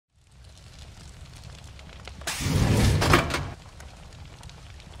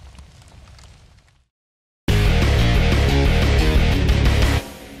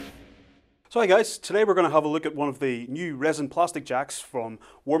So hi guys, today we're going to have a look at one of the new resin plastic jacks from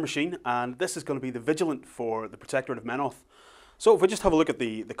War Machine, and this is going to be the Vigilant for the Protectorate of Menoth. So if we just have a look at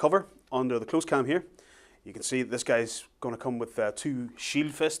the cover under the close cam here, you can see that this guy's going to come with two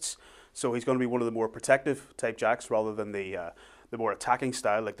shield fists, so he's going to be one of the more protective type jacks rather than the more attacking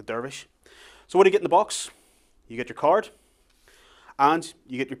style like the Dervish. So what do you get in the box? You get your card and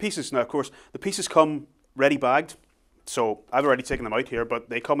you get your pieces. Now of course the pieces come ready bagged. So I've already taken them out here, but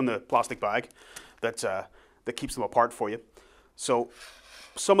they come in the plastic bag that keeps them apart for you. So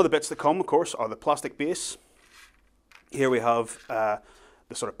some of the bits that come, of course, are the plastic base. Here we have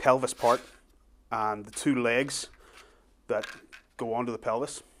the sort of pelvis part and the two legs that go onto the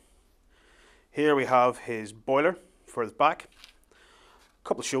pelvis. Here we have his boiler for his back, a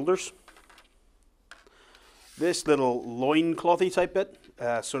couple of shoulders, this little loinclothy type bit,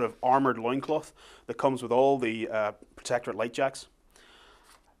 sort of armoured loincloth that comes with all the Protectorate light jacks.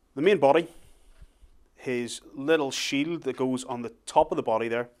 The main body, his little shield that goes on the top of the body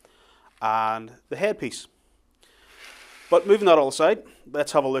there, and the headpiece. But moving that all aside,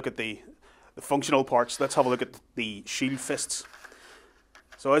 let's have a look at the functional parts. Let's have a look at the shield fists.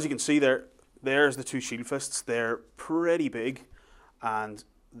 So as you can see there's the two shield fists. They're pretty big and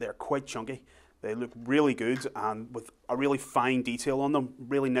they're quite chunky. They look really good and with a really fine detail on them,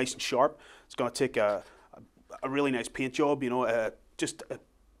 really nice and sharp. It's going to take a really nice paint job, you know, just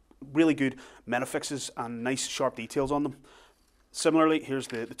really good menafixes and nice sharp details on them. Similarly, here's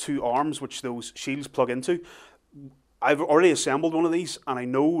the two arms which those shields plug into. I've already assembled one of these and I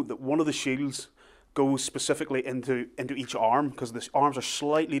know that one of the shields goes specifically into each arm because the arms are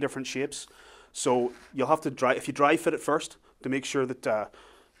slightly different shapes. So you'll have to if you dry fit it first to make sure that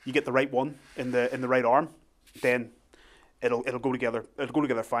you get the right one in the right arm, then it'll go together. It'll go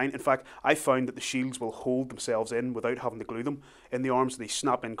together fine. In fact, I found that the shields will hold themselves in without having to glue them in the arms. They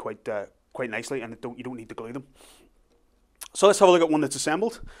snap in quite nicely, and you don't need to glue them. So let's have a look at one that's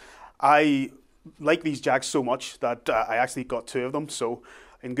assembled. I like these jacks so much that I actually got two of them. So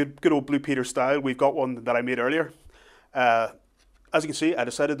in good old Blue Peter style, we've got one that I made earlier. As you can see, I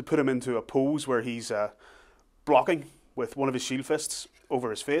decided to put him into a pose where he's blocking with one of his shield fists over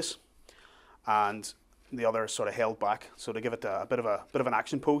his face, and the other sort of held back, so to give it a bit of an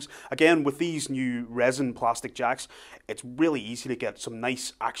action pose. Again, with these new resin plastic jacks, it's really easy to get some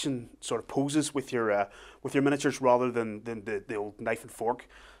nice action sort of poses with your miniatures rather than the old knife and fork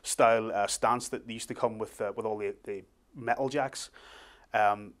style stance that used to come with all the metal jacks.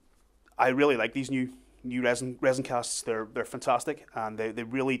 I really like these new resin casts. They're fantastic, and they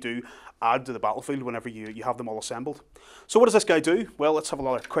really do add to the battlefield whenever you have them all assembled. So what does this guy do? Well, let's have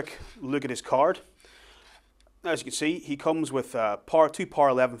another quick look at his card. As you can see, he comes with two power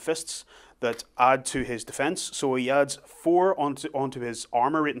 11 fists that add to his defense. So he adds 4 onto his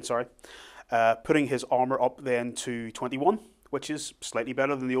armor rating, putting his armor up then to 21, which is slightly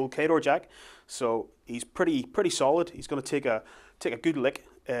better than the old Khador jack. So he's pretty solid. He's going to take a good lick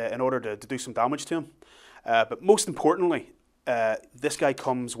in order to do some damage to him. But most importantly, this guy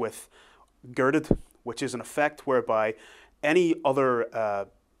comes with girded, which is an effect whereby any other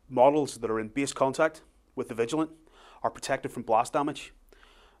models that are in base contact with the Vigilant are protected from blast damage.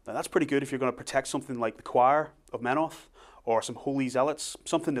 Now that's pretty good if you're going to protect something like the Choir of Menoth or some Holy Zealots,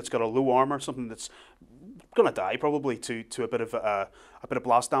 something that's got a low armor, something that's going to die probably to a bit of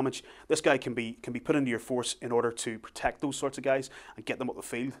blast damage. This guy can be put into your force in order to protect those sorts of guys and get them up the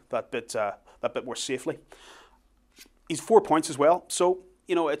field that bit more safely. He's 4 points as well, so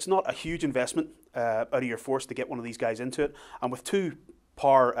you know it's not a huge investment out of your force to get one of these guys into it. And with 2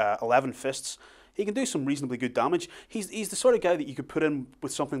 power 11 fists, he can do some reasonably good damage. He's the sort of guy that you could put in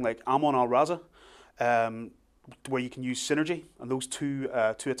with something like Amon al-Raza, where you can use synergy, and those two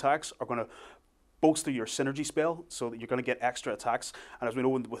attacks are going to bolster your synergy spell so that you're going to get extra attacks. And as we know,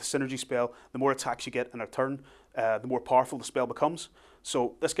 with a synergy spell, the more attacks you get in a turn, the more powerful the spell becomes.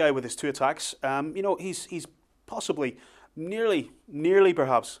 So this guy with his 2 attacks, you know, he's possibly nearly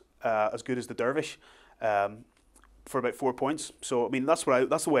perhaps as good as the Dervish. For about 4 points. So I mean that's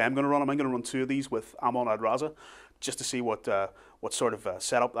the way I'm going to run them. I'm going to run 2 of these with Amon al-Raza just to see what sort of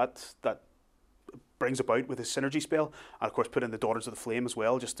setup that brings about with his synergy spell, and of course put in the Daughters of the Flame as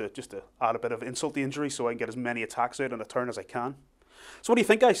well, just to add a bit of insult to injury, so I can get as many attacks out in a turn as I can. So what do you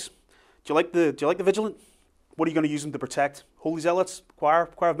think, guys? Do you like the Vigilant? What are you going to use them to protect? Holy Zealots, Choir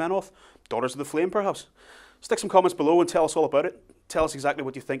of Menoth, Daughters of the Flame, perhaps? Stick some comments below and tell us all about it. Tell us exactly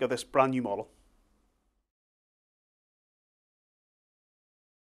what you think of this brand new model.